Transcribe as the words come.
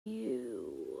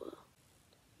You.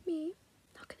 Me?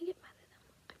 Not gonna get mad at him.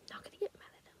 I'm not gonna get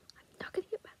mad at him. I'm not gonna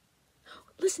get mad.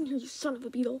 Listen here, you son of a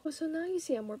beetle. Oh, so now you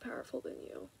see I'm more powerful than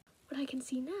you. What I can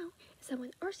see now is that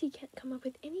when RC can't come up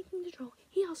with anything to draw,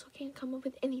 he also can't come up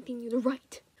with anything new to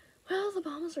write. Well, the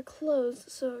Bahamas are closed,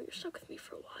 so you're stuck with me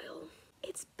for a while.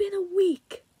 It's been a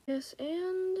week. Yes,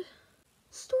 and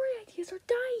story ideas are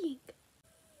dying.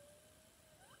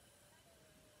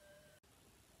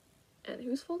 And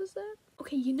whose fault is that?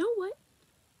 Okay, you know what?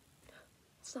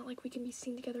 It's not like we can be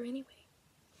seen together anyway.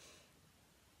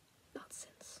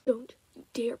 Nonsense. Don't you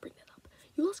dare bring that up.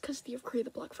 You lost custody of Create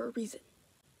the Block for a reason.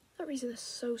 That reason is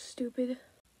so stupid.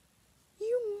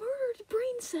 You murdered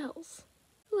brain cells.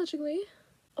 Allegedly.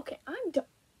 Okay, I'm done.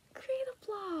 Create a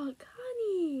block,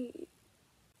 honey.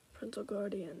 Parental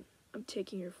guardian, I'm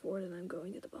taking your fort and I'm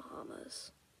going to the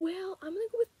Bahamas. Well, I'm gonna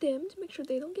go with them to make sure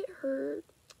they don't get hurt.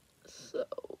 So,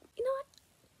 you know what?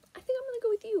 I think I'm gonna go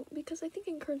with you because I think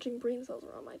encouraging brain cells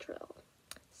are on my trail.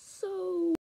 So...